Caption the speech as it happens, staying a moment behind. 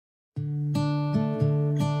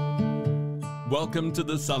Welcome to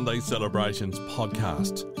the Sunday Celebrations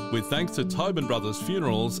podcast. With thanks to Tobin Brothers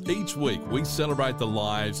Funerals, each week we celebrate the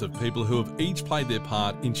lives of people who have each played their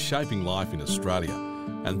part in shaping life in Australia.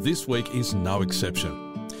 And this week is no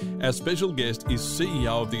exception. Our special guest is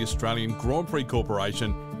CEO of the Australian Grand Prix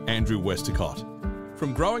Corporation, Andrew Westacott.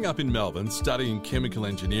 From growing up in Melbourne, studying chemical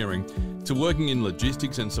engineering, to working in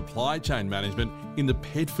logistics and supply chain management in the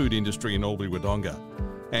pet food industry in Albury-Wodonga,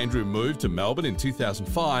 Andrew moved to Melbourne in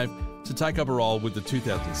 2005 to take up a role with the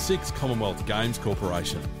 2006 Commonwealth Games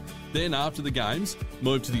Corporation. Then, after the Games,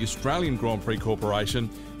 moved to the Australian Grand Prix Corporation,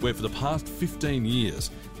 where for the past 15 years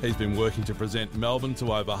he's been working to present Melbourne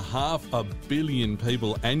to over 500 million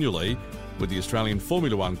people annually with the Australian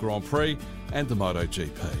Formula One Grand Prix and the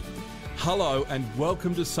MotoGP. Hello and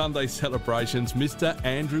welcome to Sunday Celebrations, Mr.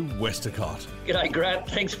 Andrew Westacott. G'day, Grant.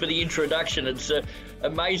 Thanks for the introduction. It's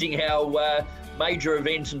amazing how major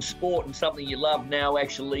events in sport and something you love now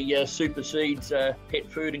actually supersedes pet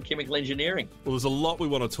food and chemical engineering. Well, there's a lot we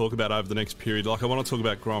want to talk about over the next period. Like, I want to talk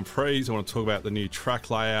about Grand Prix, I want to talk about the new track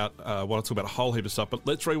layout, I want to talk about a whole heap of stuff, but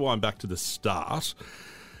let's rewind back to the start.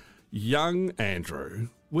 Young Andrew,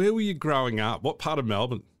 where were you growing up? What part of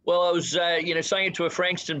Melbourne? Well, I was, saying it to a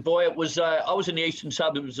Frankston boy, it was, I was in the eastern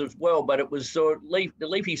suburbs as well, but it was the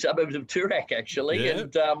leafy suburbs of Toorak, actually. Yeah.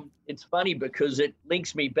 And it's funny because it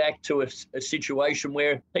links me back to a situation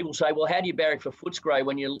where people say, well, how do you barrack for Footscray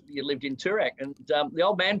when you lived in Toorak? And the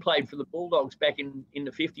old man played for the Bulldogs back in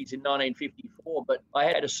the 50s, in 1954. But I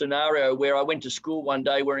had a scenario where I went to school one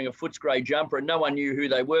day wearing a Footscray jumper and no one knew who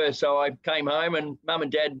they were. So I came home and Mum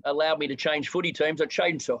and Dad allowed me to change footy teams. I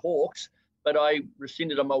changed to Hawks. But I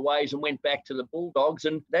rescinded on my ways and went back to the Bulldogs,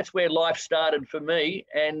 and that's where life started for me.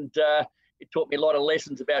 And it taught me a lot of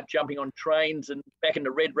lessons about jumping on trains and back in the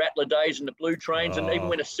Red Rattler days and the blue trains, and even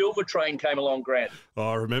when a silver train came along, Grant. Oh,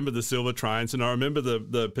 I remember the silver trains, and I remember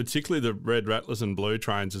the particularly the Red Rattlers and blue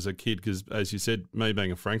trains as a kid, because as you said, me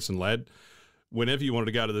being a Frankston lad, whenever you wanted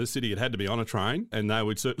to go to the city, it had to be on a train, and they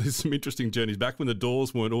would certainly some interesting journeys back when the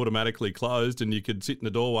doors weren't automatically closed and you could sit in the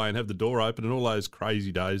doorway and have the door open, and all those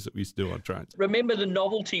crazy days that we used to do on trains. Remember the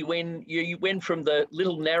novelty when you went from the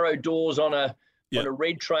little narrow doors on a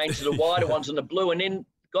red train to the wider ones on the blue, and then,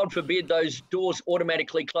 God forbid, those doors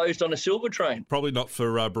automatically closed on a silver train. Probably not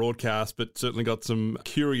for broadcast, but certainly got some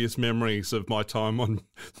curious memories of my time on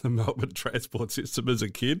the Melbourne transport system as a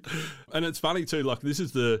kid. And it's funny too, like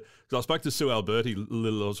because I spoke to Sue Alberti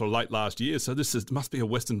late last year, so must be a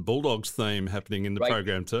Western Bulldogs theme happening in the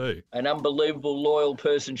program too. An unbelievable loyal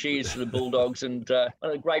person she is to the Bulldogs, and one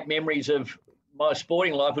of the great memories of my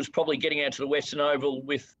sporting life was probably getting out to the Western Oval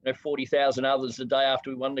with 40,000 others the day after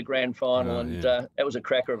we won the grand final, that was a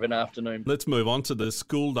cracker of an afternoon. Let's move on to the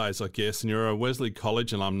school days, I guess, and you're a Wesley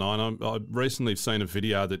College alumni, and I recently seen a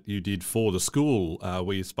video that you did for the school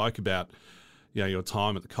where you spoke about your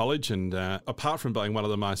time at the college, and apart from being one of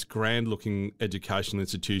the most grand-looking educational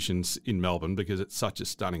institutions in Melbourne, because it's such a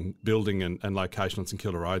stunning building and location on St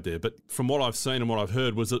Kilda Road there, but from what I've seen and what I've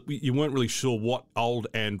heard was that you weren't really sure what older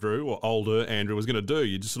Andrew was going to do.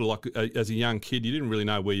 You just sort of as a young kid, you didn't really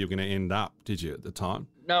know where you were going to end up, did you, at the time?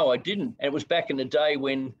 No, I didn't. And it was back in the day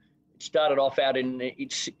when it started off out in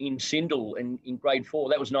Sindel in grade 4.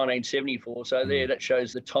 That was 1974, so there, that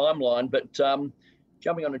shows the timeline. But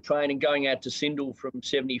jumping on a train and going out to Sindel from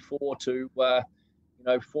 74 to,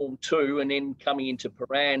 Form 2, and then coming into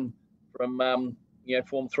Paran from,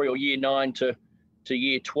 Form 3 or Year 9 to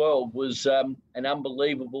Year 12 was an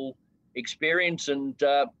unbelievable experience. And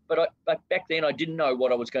but back then I didn't know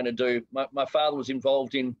what I was going to do. My father was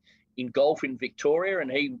involved in golf in Victoria,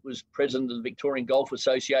 and he was president of the Victorian Golf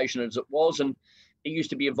Association as it was, and he used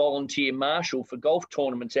to be a volunteer marshal for golf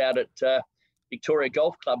tournaments out at Victoria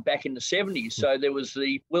Golf Club back in the 70s. So there was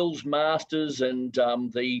the Wills Masters and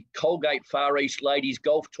the Colgate Far East Ladies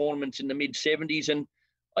Golf tournaments in the mid-70s. And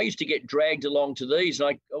I used to get dragged along to these. And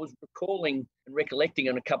I was recalling and recollecting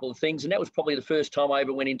on a couple of things. And that was probably the first time I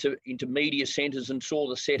ever went into media centres and saw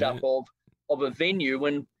the setup of a venue.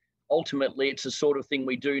 And ultimately, it's the sort of thing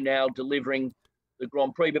we do now, delivering the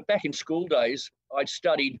Grand Prix. But back in school days, I'd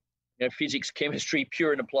studied physics, chemistry,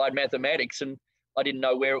 pure and applied mathematics, and I didn't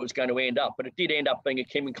know where it was going to end up, but it did end up being a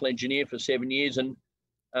chemical engineer for 7 years, and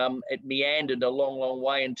it meandered a long, long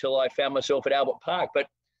way until I found myself at Albert Park. But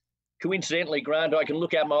coincidentally, Grant, I can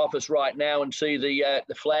look out my office right now and see the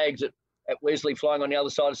flags at Wesley flying on the other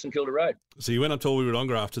side of St Kilda Road. So you went up to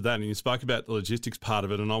Albury-Wodonga after that, and you spoke about the logistics part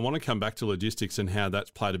of it, and I want to come back to logistics and how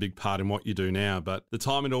that's played a big part in what you do now. But the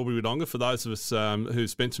time in Albury-Wodonga, for those of us who've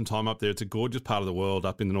spent some time up there, it's a gorgeous part of the world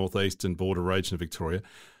up in the northeast and border region of Victoria.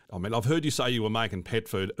 I mean, I've heard you say you were making pet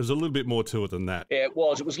food. There's a little bit more to it than that. Yeah, it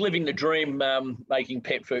was. It was living the dream, making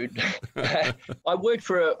pet food. I worked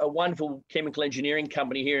for a wonderful chemical engineering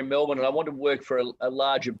company here in Melbourne, and I wanted to work for a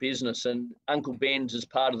larger business. And Uncle Ben's, as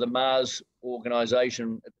part of the Mars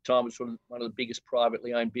organisation at the time, was sort of one of the biggest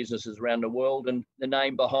privately owned businesses around the world. And the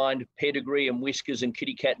name behind Pedigree and Whiskers and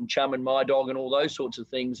Kitty Cat and Chum and My Dog and all those sorts of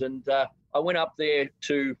things. And I went up there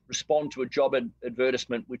to respond to a job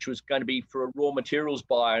advertisement, which was going to be for a raw materials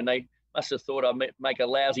buyer. And they must have thought I'd make a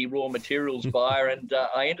lousy raw materials buyer. And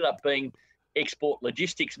I ended up being export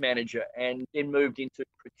logistics manager, and then moved into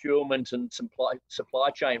procurement and supply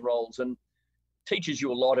chain roles. And teaches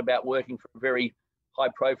you a lot about working for a very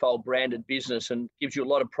high-profile branded business, and gives you a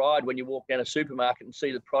lot of pride when you walk down a supermarket and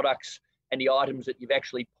see the products and the items that you've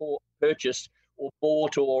actually purchased or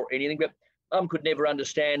bought or anything. But Mum could never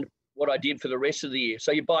understand what I did for the rest of the year.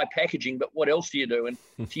 So you buy packaging, but what else do you do? And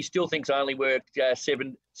she still thinks I only worked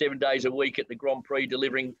 7 days a week at the Grand Prix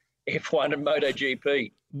delivering F1 and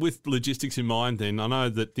MotoGP. With logistics in mind then, I know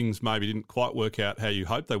that things maybe didn't quite work out how you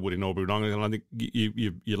hoped they would in Albury-Wodonga, and I think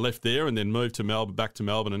you left there and then moved to Melbourne, back to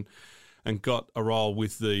Melbourne, and got a role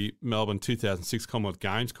with the Melbourne 2006 Commonwealth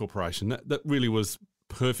Games Corporation. That really was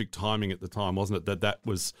perfect timing at the time, wasn't it? That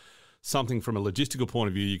was something from a logistical point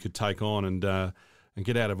of view you could take on and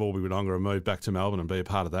get out of Albury-Wodonga and move back to Melbourne and be a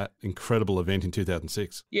part of that incredible event in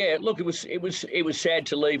 2006. Yeah, look, it was sad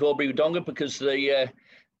to leave Albury-Wodonga because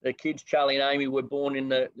the kids, Charlie and Amy, were born in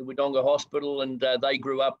the Wodonga Hospital, and they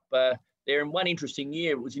grew up there. And one interesting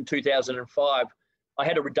year, it was in 2005, I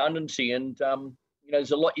had a redundancy, and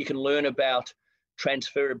there's a lot you can learn about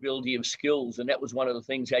transferability of skills, and that was one of the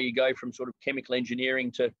things, how you go from sort of chemical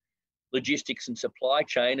engineering to logistics and supply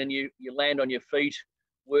chain, and you land on your feet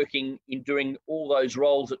working in doing all those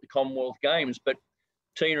roles at the Commonwealth Games. But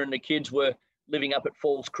Tina and the kids were living up at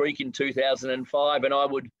Falls Creek in 2005, and I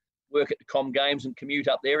would work at the Com Games and commute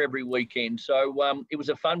up there every weekend. So it was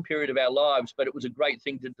a fun period of our lives, but it was a great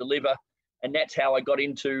thing to deliver, and that's how I got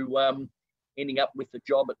into ending up with the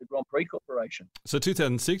job at the Grand Prix Corporation. So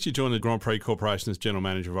 2006, you joined the Grand Prix Corporation as General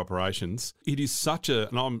Manager of Operations. It is such a,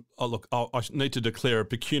 and I need to declare a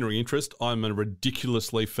pecuniary interest. I'm a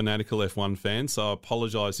ridiculously fanatical F1 fan, so I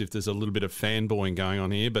apologise if there's a little bit of fanboying going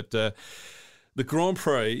on here, but the Grand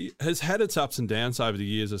Prix has had its ups and downs over the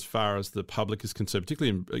years as far as the public is concerned,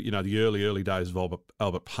 particularly in the early days of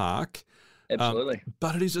Albert Park. Absolutely.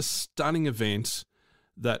 But it is a stunning event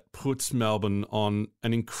that puts Melbourne on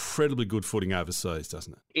an incredibly good footing overseas,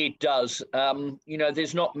 doesn't it? It does.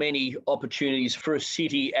 There's not many opportunities for a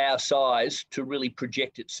city our size to really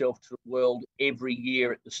project itself to the world every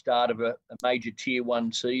year at the start of a major Tier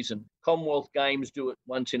 1 season. Commonwealth Games do it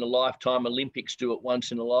once in a lifetime, Olympics do it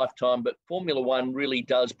once in a lifetime, but Formula One really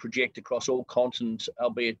does project across all continents,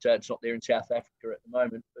 albeit it's not there in South Africa at the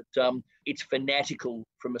moment. But it's fanatical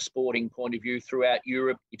from a sporting point of view throughout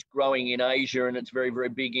Europe. It's growing in Asia, and it's very, very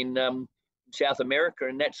big in South America,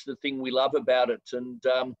 and that's the thing we love about it. And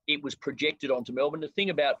it was projected onto Melbourne. The thing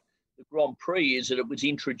about the Grand Prix is that it was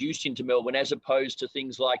introduced into Melbourne as opposed to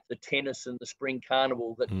things like the tennis and the Spring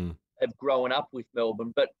Carnival that have grown up with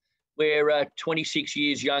Melbourne. But we're 26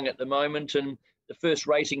 years young at the moment, and the first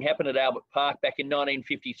racing happened at Albert Park back in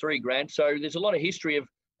 1953, Grant. So there's a lot of history of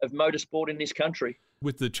motorsport in this country.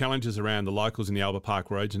 With the challenges around the locals in the Albert Park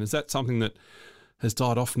region, is that something that has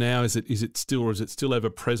died off now? Is it still ever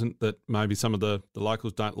present that maybe some of the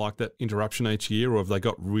locals don't like that interruption each year, or have they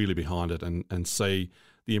got really behind it and see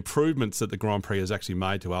the improvements that the Grand Prix has actually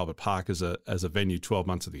made to Albert Park as a venue 12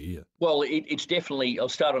 months of the year? Well, it's definitely, I'll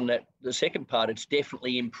start on the second part, it's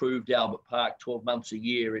definitely improved Albert Park 12 months a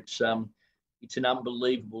year. It's an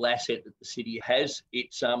unbelievable asset that the city has.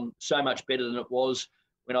 It's so much better than it was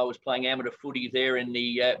when I was playing amateur footy there in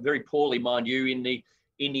the, very poorly, mind you, in the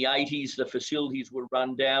 80s. The facilities were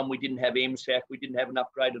run down. We didn't have MSAC. We didn't have an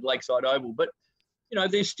upgraded Lakeside Oval. But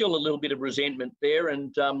there's still a little bit of resentment there,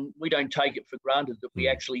 and we don't take it for granted that we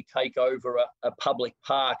actually take over a public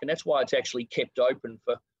park, and that's why it's actually kept open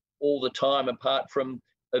for all the time, apart from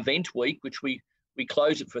event week, which we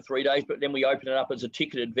close it for 3 days, but then we open it up as a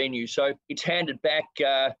ticketed venue. So it's handed back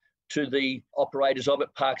to the operators of it,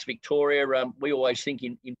 Parks Victoria. We always think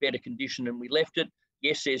in better condition than we left it.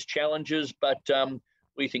 Yes, there's challenges, but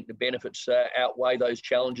we think the benefits outweigh those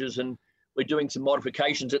challenges, and we're doing some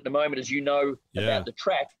modifications at the moment, as you know, about the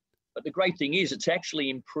track. But the great thing is it's actually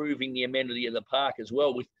improving the amenity of the park as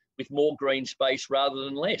well, with more green space rather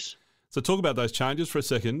than less. So talk about those changes for a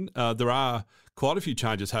second. There are quite a few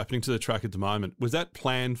changes happening to the track at the moment. Was that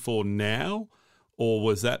planned for now, or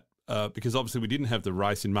was that because obviously we didn't have the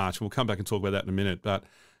race in March? We'll come back and talk about that in a minute. But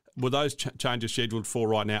Were those changes scheduled for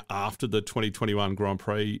right now after the 2021 Grand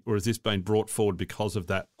Prix, or has this been brought forward because of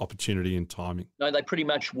that opportunity and timing? No, they pretty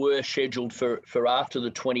much were scheduled for after the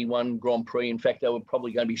 21 Grand Prix. In fact, they were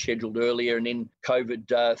probably going to be scheduled earlier, and then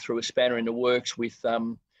COVID threw a spanner in the works with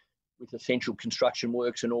essential construction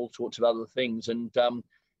works and all sorts of other things. And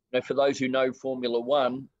for those who know Formula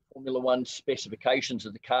One specifications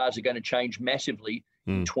of the cars are going to change massively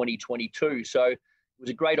in 2022. So it was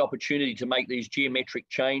a great opportunity to make these geometric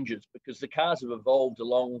changes because the cars have evolved a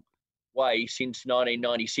long way since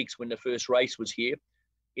 1996 when the first race was here.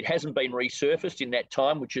 It hasn't been resurfaced in that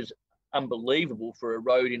time, which is unbelievable for a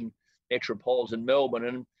road in metropolitan Melbourne.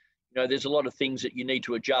 And, there's a lot of things that you need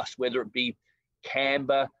to adjust, whether it be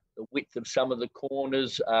camber, the width of some of the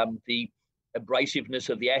corners, the abrasiveness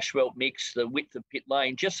of the asphalt mix, the width of pit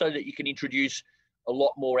lane, just so that you can introduce a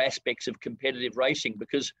lot more aspects of competitive racing.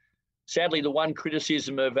 Because sadly, the one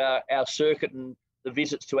criticism of our circuit and the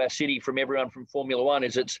visits to our city from everyone from Formula One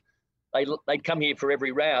is they come here for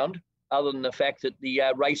every round, other than the fact that the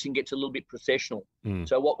racing gets a little bit processional.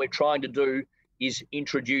 So what we're trying to do is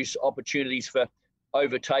introduce opportunities for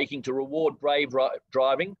overtaking to reward brave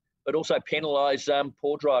driving, but also penalise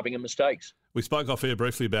poor driving and mistakes. We spoke off air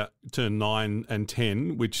briefly about turn 9 and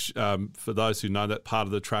 10, which for those who know that part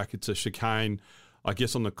of the track, it's a chicane, I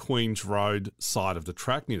guess, on the Queen's Road side of the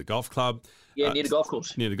track near the golf club. Yeah, near the golf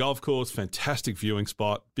course. Near the golf course, fantastic viewing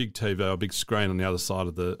spot, big TV, a big screen on the other side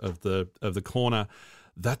of the corner.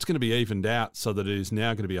 That's going to be evened out so that it is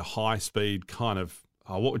now going to be a high speed kind of,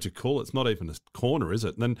 what would you call it? It's not even a corner, is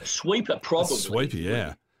it? And then a sweeper, probably. A sweeper,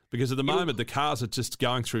 yeah. Because at the moment, the cars are just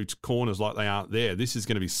going through corners like they aren't there. This is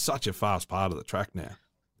going to be such a fast part of the track now.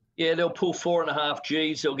 Yeah, they'll pull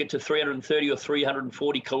 4.5 Gs. They'll get to 330 or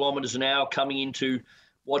 340 kilometres an hour coming into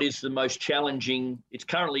what is the most challenging. It's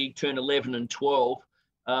currently turn 11 and 12,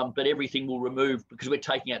 but everything will remove because we're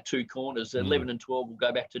taking out two corners. 11 and 12 will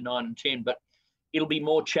go back to 9 and 10, but it'll be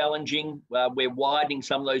more challenging. We're widening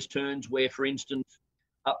some of those turns where, for instance,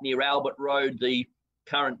 up near Albert Road, the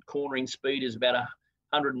current cornering speed is about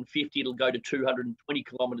 150. It'll go to 220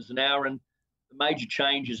 kilometres an hour. And the major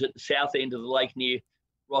change is at the south end of the lake near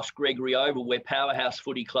Ross Gregory Oval, where Powerhouse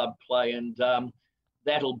Footy Club play, and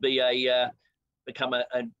that'll be become a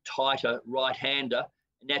tighter right-hander,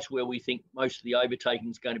 and that's where we think most of the overtaking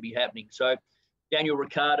is going to be happening. So Daniel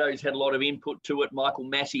Ricciardo's had a lot of input to it. Michael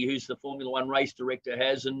Massey, who's the Formula One race director,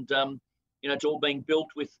 has, and it's all being built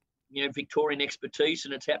with Victorian expertise,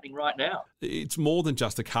 and it's happening right now. It's more than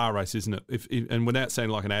just a car race, isn't it? And without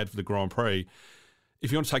sounding like an ad for the Grand Prix,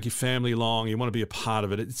 if you want to take your family along, you want to be a part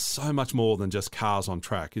of it, it's so much more than just cars on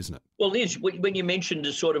track, isn't it? Well, Liz, when you mentioned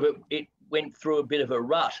it went through a bit of a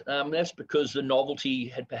rut. That's because the novelty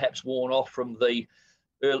had perhaps worn off from the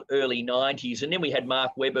early 90s. And then we had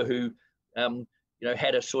Mark Webber, who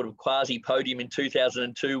had a sort of quasi-podium in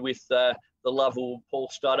 2002 with the Lovell Paul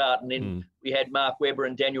Stoddart. And then we had Mark Webber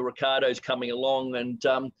and Daniel Ricciardo's coming along. And,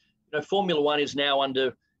 Formula One is now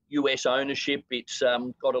under US ownership. It's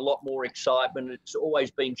got a lot more excitement. It's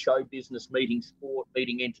always been show business, meeting sport,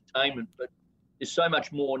 meeting entertainment, but there's so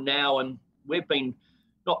much more now, and we've been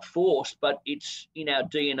not forced, but it's in our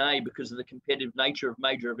DNA because of the competitive nature of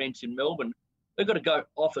major events in Melbourne. We've got to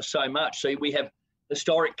offer so much. So we have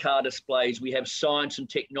historic car displays, we have science and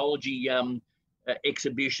technology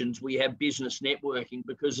exhibitions, we have business networking,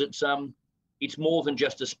 because it's more than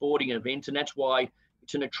just a sporting event, and that's why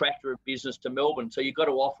it's an attractor of business to Melbourne. So you've got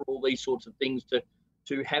to offer all these sorts of things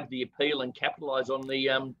to have the appeal and capitalise on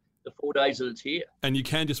the 4 days that it's here. And you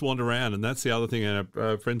can just wander around, and that's the other thing.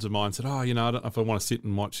 And friends of mine said, I don't know if I want to sit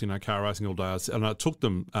and watch car racing all day. And I took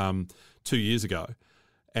them 2 years ago,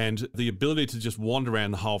 and the ability to just wander around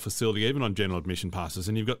the whole facility, even on general admission passes,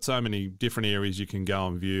 and you've got so many different areas you can go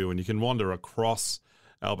and view, and you can wander across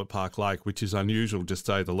Albert Park Lake, which is unusual to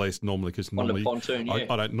say the least normally, because normally pontoon, yeah.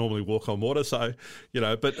 I don't normally walk on water, so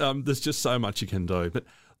but there's just so much you can do. But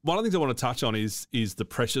one of the things I want to touch on is the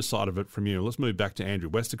pressure side of it from you. Let's move back to Andrew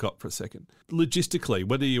Westacott for a second. Logistically,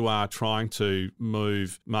 whether you are trying to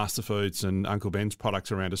move Master Foods and Uncle Ben's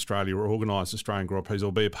products around Australia or organise Australian Grand Prix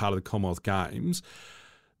or be a part of the Commonwealth Games,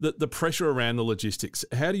 the pressure around the logistics,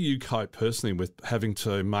 how do you cope personally with having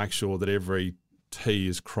to make sure that every T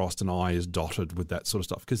is crossed and I is dotted with that sort of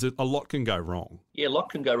stuff? Because a lot can go wrong. Yeah, a lot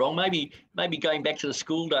can go wrong. Maybe going back to the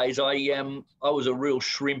school days, I was a real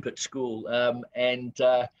shrimp at school, and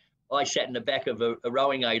I sat in the back of a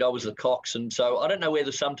rowing aid. I was the coxswain, so I don't know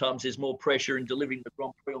whether sometimes there's more pressure in delivering the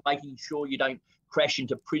Grand Prix or making sure you don't crash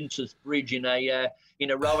into Princess Bridge in a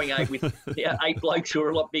rowing aid with 8 blokes who are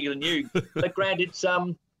a lot bigger than you. But Grant, it's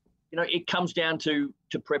it comes down to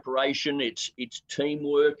preparation. It's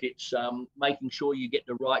teamwork. It's making sure you get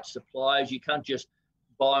the right suppliers. You can't just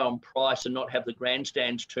buy on price and not have the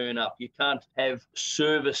grandstands turn up. You can't have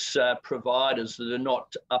service providers that are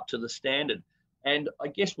not up to the standard. And I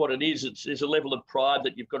guess what it is, there's a level of pride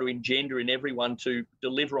that you've got to engender in everyone to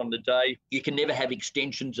deliver on the day. You can never have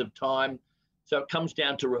extensions of time. So it comes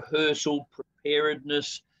down to rehearsal,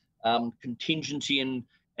 preparedness, contingency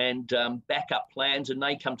and backup plans. And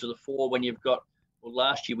they come to the fore when you've got, well,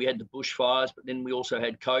 last year we had the bushfires, but then we also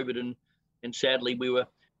had COVID and sadly we were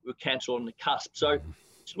cancelled on the cusp. So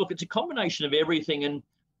look, it's a combination of everything. And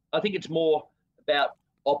I think it's more about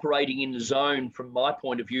operating in the zone from my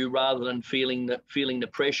point of view, rather than feeling the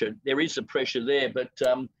pressure. There is the pressure there, but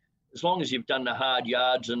as long as you've done the hard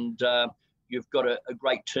yards and you've got a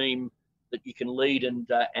great team that you can lead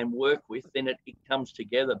and work with, then it comes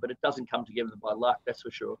together. But it doesn't come together by luck, that's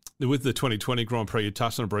for sure. With the 2020 Grand Prix, you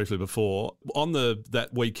touched on it briefly before. On that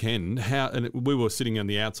weekend, we were sitting on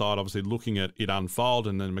the outside, obviously looking at it unfold,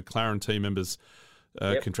 and then McLaren team members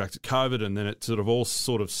contracted COVID, and then it all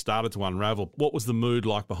started to unravel. What was the mood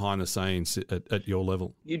like behind the scenes at your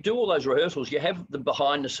level? You do all those rehearsals. You have the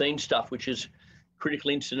behind the scenes stuff, which is critical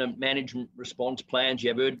incident management response plans.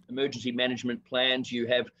 You have emergency management plans. You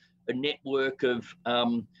have a network of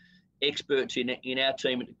experts in our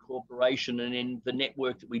team at the corporation and in the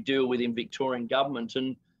network that we deal with in Victorian government.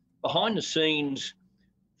 And behind the scenes,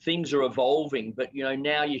 things are evolving. But,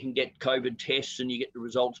 now you can get COVID tests and you get the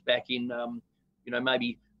results back in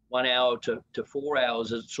maybe 1 hour to 4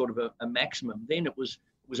 hours as sort of a maximum. Then it was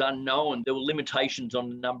unknown. There were limitations on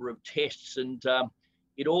the number of tests, and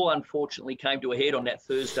it all unfortunately came to a head on that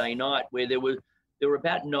Thursday night, where there were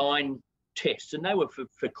about 9 tests, and they were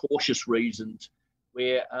for cautious reasons,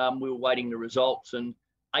 where we were waiting the results, and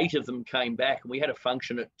 8 of them came back, and we had a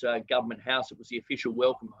function at Government House. It was the official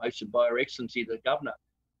welcome hosted by Her Excellency the Governor,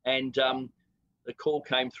 and the call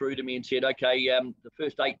came through to me and said, okay, the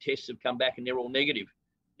first 8 tests have come back and they're all negative.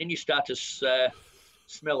 Then you start to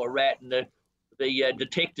smell a rat, and the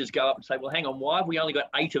detectors go up and say, well, hang on, why have we only got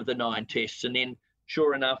 8 of the 9 tests? And then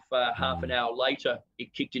sure enough, half an hour later,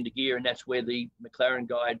 it kicked into gear, and that's where the McLaren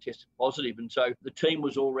guy had tested positive. And so the team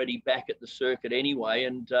was already back at the circuit anyway,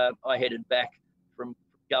 and I headed back from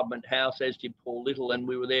Government House, as did Paul Little, and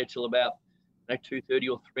we were there till about 2:30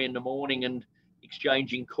 or 3 in the morning, and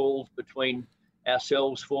exchanging calls between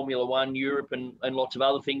ourselves, Formula One, Europe, and lots of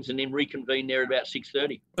other things, and then reconvene there at about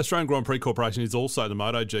 6:30. Australian Grand Prix Corporation is also the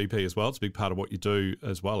MotoGP as well. It's a big part of what you do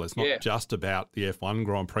as well. It's not just about the F1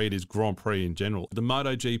 Grand Prix, it is Grand Prix in general. The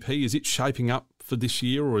MotoGP, is it shaping up for this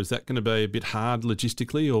year, or is that going to be a bit hard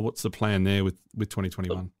logistically, or what's the plan there with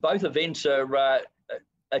 2021? Both events are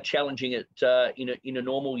challenging in a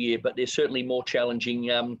normal year, but they're certainly more challenging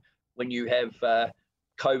when you have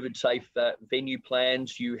COVID-safe venue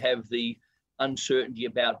plans. You have the uncertainty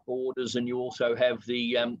about borders, and you also have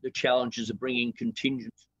the challenges of bringing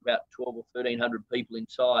contingents, about 12 or 1,300 people in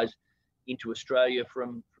size, into Australia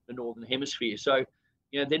from the Northern Hemisphere. So,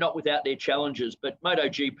 they're not without their challenges. But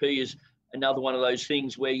MotoGP is another one of those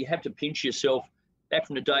things where you have to pinch yourself. Back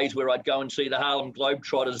from the days where I'd go and see the Harlem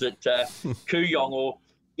Globetrotters at Kooyong, or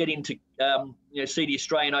get into see the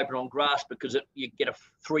Australian Open on grass, because you get a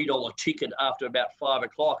 $3 ticket after about 5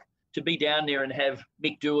 o'clock. To be down there and have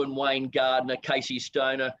Mick Doohan, Wayne Gardner, Casey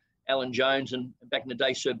Stoner, Alan Jones, and back in the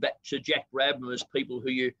day, Sir Jack Brabham as people who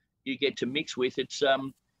you get to mix with, it's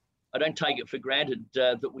I don't take it for granted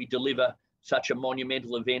that we deliver such a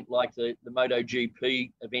monumental event like the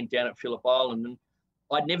MotoGP event down at Phillip Island. And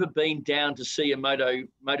I'd never been down to see a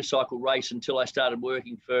motorcycle race until I started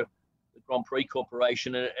working for the Grand Prix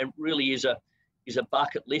Corporation, and it really is a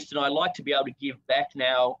bucket list. And I like to be able to give back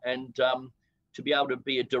now, and to be able to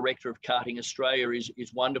be a director of Karting Australia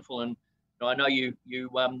is wonderful. And I know you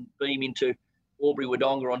beam into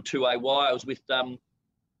Albury-Wodonga on 2AY. I was with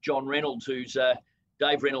John Reynolds, who's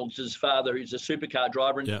Dave Reynolds' father, who's a supercar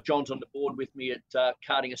driver, and John's on the board with me at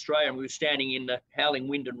Karting Australia. And we were standing in the howling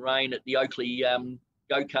wind and rain at the Oakley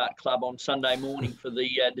Go-Kart Club on Sunday morning for the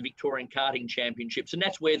Victorian Karting Championships. And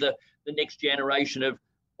that's where the next generation of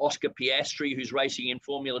Oscar Piastri, who's racing in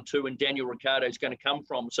Formula 2, and Daniel Ricciardo is going to come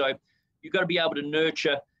from. So you've got to be able to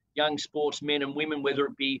nurture young sportsmen and women, whether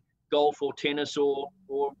it be golf or tennis or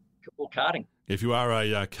karting. If you are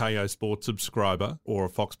a KO Sports subscriber or a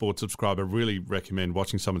Fox Sports subscriber, really recommend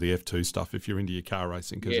watching some of the F2 stuff if you're into your car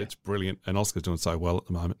racing, because it's brilliant, and Oscar's doing so well at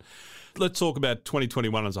the moment. Let's talk about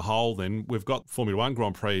 2021 as a whole then. We've got Formula One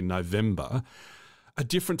Grand Prix in November. A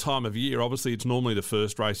different time of year. Obviously, it's normally the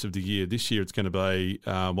first race of the year. This year it's going to be,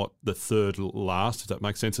 the third last, if that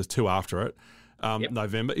makes sense. There's 2 after it.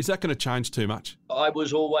 November. Is that going to change too much? I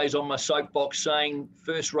was always on my soapbox saying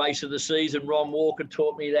first race of the season. Ron Walker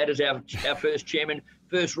taught me that as our first chairman,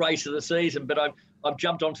 first race of the season. But I've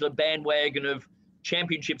jumped onto the bandwagon of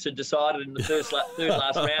championships are decided in the third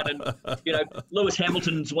last round. And, Lewis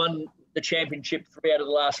Hamilton's won the championship 3 out of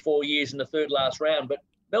the last 4 years in the third last round. But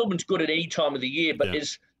Melbourne's good at any time of the year, but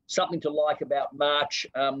there's something to like about March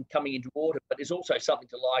coming into autumn. But there's also something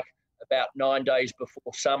to like about 9 days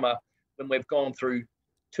before summer when we've gone through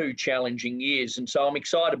 2 challenging years. And so I'm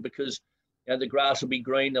excited because the grass will be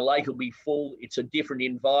green, the lake will be full. It's a different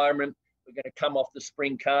environment. We're going to come off the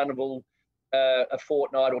Spring Carnival a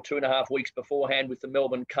fortnight or 2.5 weeks beforehand with the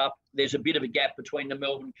Melbourne Cup. There's a bit of a gap between the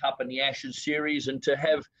Melbourne Cup and the Ashes series. And to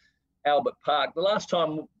have Albert Park, the last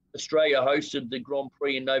time Australia hosted the Grand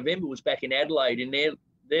Prix in November was back in Adelaide in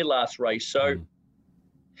their last race. So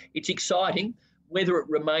it's exciting. Whether it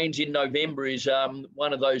remains in November is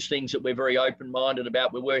one of those things that we're very open-minded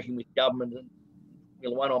about. We're working with government and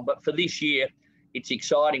Formula One on. But for this year, it's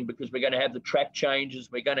exciting because we're going to have the track changes.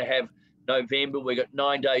 We're going to have November. We've got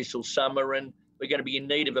 9 days till summer, and we're going to be in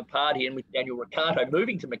need of a party. And with Daniel Ricciardo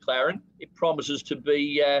moving to McLaren, it promises to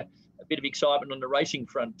be a bit of excitement on the racing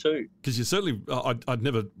front too. Because you certainly, I'd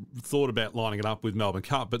never thought about lining it up with Melbourne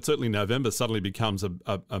Cup, but certainly November suddenly becomes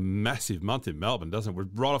a massive month in Melbourne, doesn't it? We're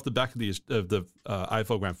right off the back of the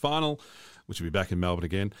AFL Grand Final, which will be back in Melbourne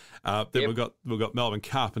again. Then we've got Melbourne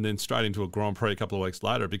Cup, and then straight into a Grand Prix a couple of weeks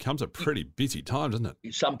later. It becomes a pretty busy time, doesn't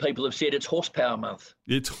it? Some people have said it's horsepower month.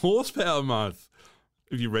 It's horsepower month.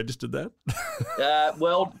 Have you registered that?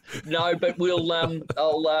 Well, no, but we'll.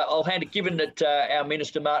 I'll hand it. Given that our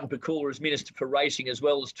Minister Martin Pakula is Minister for Racing as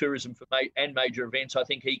well as Tourism and major events, I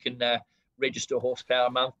think he can register Horsepower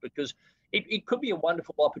Month because it could be a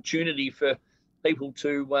wonderful opportunity for people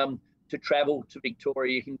to travel to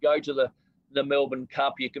Victoria. You can go to the Melbourne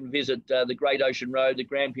Cup. You can visit the Great Ocean Road, the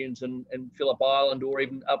Grampians, and Phillip Island, or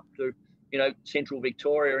even up to Central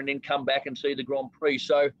Victoria, and then come back and see the Grand Prix.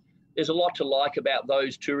 So there's a lot to like about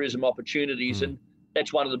those tourism opportunities, and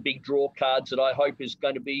that's one of the big draw cards that I hope is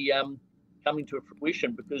going to be coming to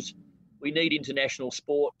fruition because we need international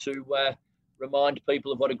sport to remind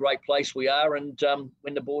people of what a great place we are, and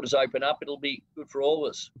when the borders open up, it'll be good for all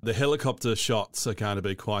of us. The helicopter shots are going to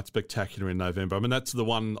be quite spectacular in November. I mean, that's the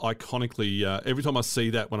one iconically, every time I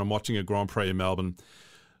see that when I'm watching a Grand Prix in Melbourne,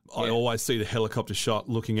 I always see the helicopter shot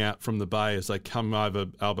looking out from the bay as they come over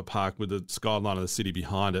Albert Park with the skyline of the city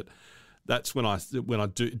behind it. That's when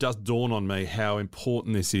it does dawn on me how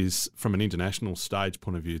important this is from an international stage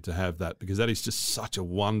point of view to have that, because that is just such a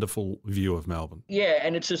wonderful view of Melbourne. Yeah,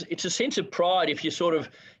 and it's a sense of pride if you sort of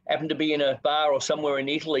happen to be in a bar or somewhere in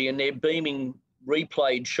Italy and they're beaming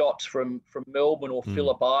replayed shots from Melbourne or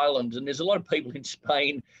Phillip Island. And there's a lot of people in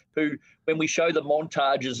Spain who, when we show the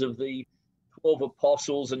montages of the 12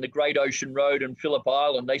 Apostles and the Great Ocean Road and Phillip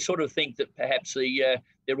Island, they sort of think that perhaps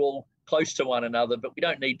they're all close to one another, but we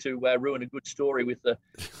don't need to ruin a good story with the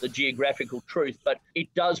geographical truth. But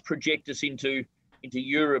it does project us into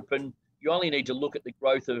Europe, and you only need to look at the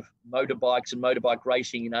growth of motorbikes and motorbike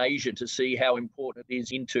racing in Asia to see how important it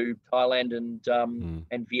is into Thailand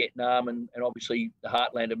and Vietnam and obviously the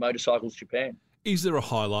heartland of motorcycles, Japan. Is there a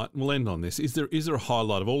highlight? We'll end on this. Is there a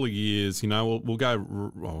highlight of all the years? We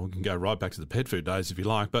can go right back to the pet food days if you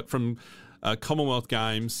like, but from Commonwealth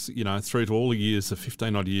Games, through to all the years, the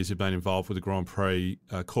 15 odd years you've been involved with the Grand Prix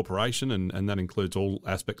Corporation, and that includes all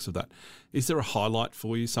aspects of that. Is there a highlight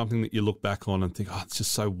for you, something that you look back on and think, it's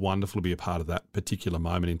just so wonderful to be a part of that particular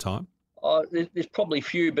moment in time? There's probably a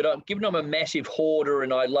few, but given I'm a massive hoarder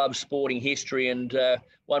and I love sporting history, and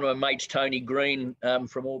one of my mates, Tony Green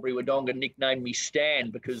from Albury Wodonga, nicknamed me Stan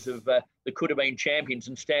because of the could have been champions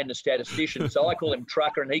and Stan the statistician. So I call him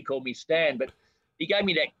Trucker and he called me Stan, but he gave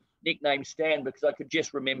me that nickname Stan because I could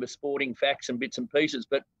just remember sporting facts and bits and pieces.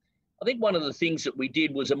 But I think one of the things that we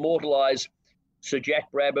did was immortalise Sir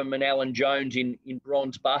Jack Brabham and Alan Jones in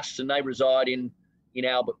bronze busts, and they reside in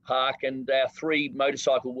Albert Park, and our 3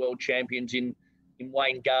 motorcycle world champions in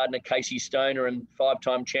Wayne Gardner, Casey Stoner, and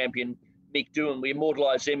 5-time champion Mick Doohan. We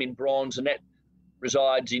immortalised them in bronze, and that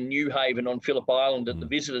resides in New Haven on Phillip Island at the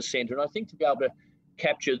Visitor Centre. And I think to be able to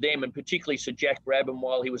capture them, and particularly Sir Jack Brabham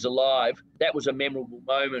while he was alive, that was a memorable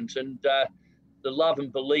moment. And the love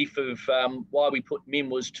and belief of why we put him in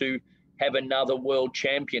was to have another world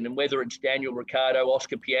champion. And whether it's Daniel Ricciardo,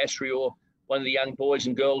 Oscar Piastri, or one of the young boys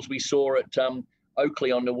and girls we saw at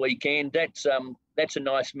Oakley on the weekend, that's a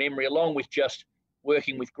nice memory, along with just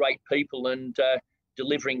working with great people and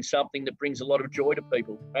delivering something that brings a lot of joy to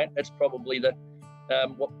people. Right? That's probably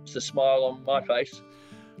what's the smile on my face.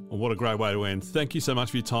 Well, what a great way to end. Thank you so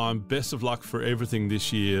much for your time. Best of luck for everything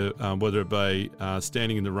this year, whether it be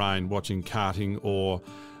standing in the rain, watching karting, or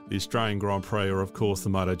the Australian Grand Prix, or of course the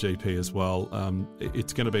MotoGP as well.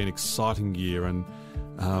 It's going to be an exciting year, and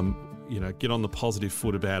get on the positive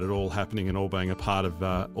foot about it all happening and all being a part of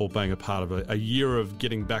a year of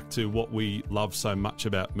getting back to what we love so much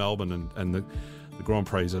about Melbourne, and the Grand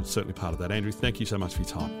Prix are certainly part of that. Andrew, thank you so much for your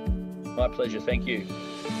time. My pleasure. Thank you.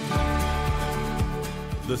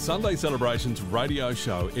 The Sunday Celebrations radio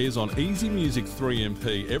show airs on Easy Music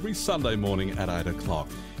 3MP every Sunday morning at 8 o'clock,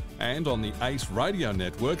 and on the ACE radio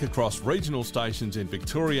network across regional stations in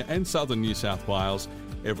Victoria and southern New South Wales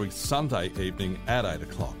every Sunday evening at 8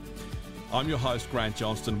 o'clock. I'm your host, Grant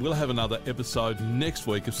Johnston. We'll have another episode next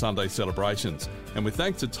week of Sunday Celebrations. And with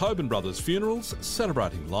thanks to Tobin Brothers Funerals,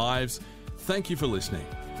 celebrating lives, thank you for listening.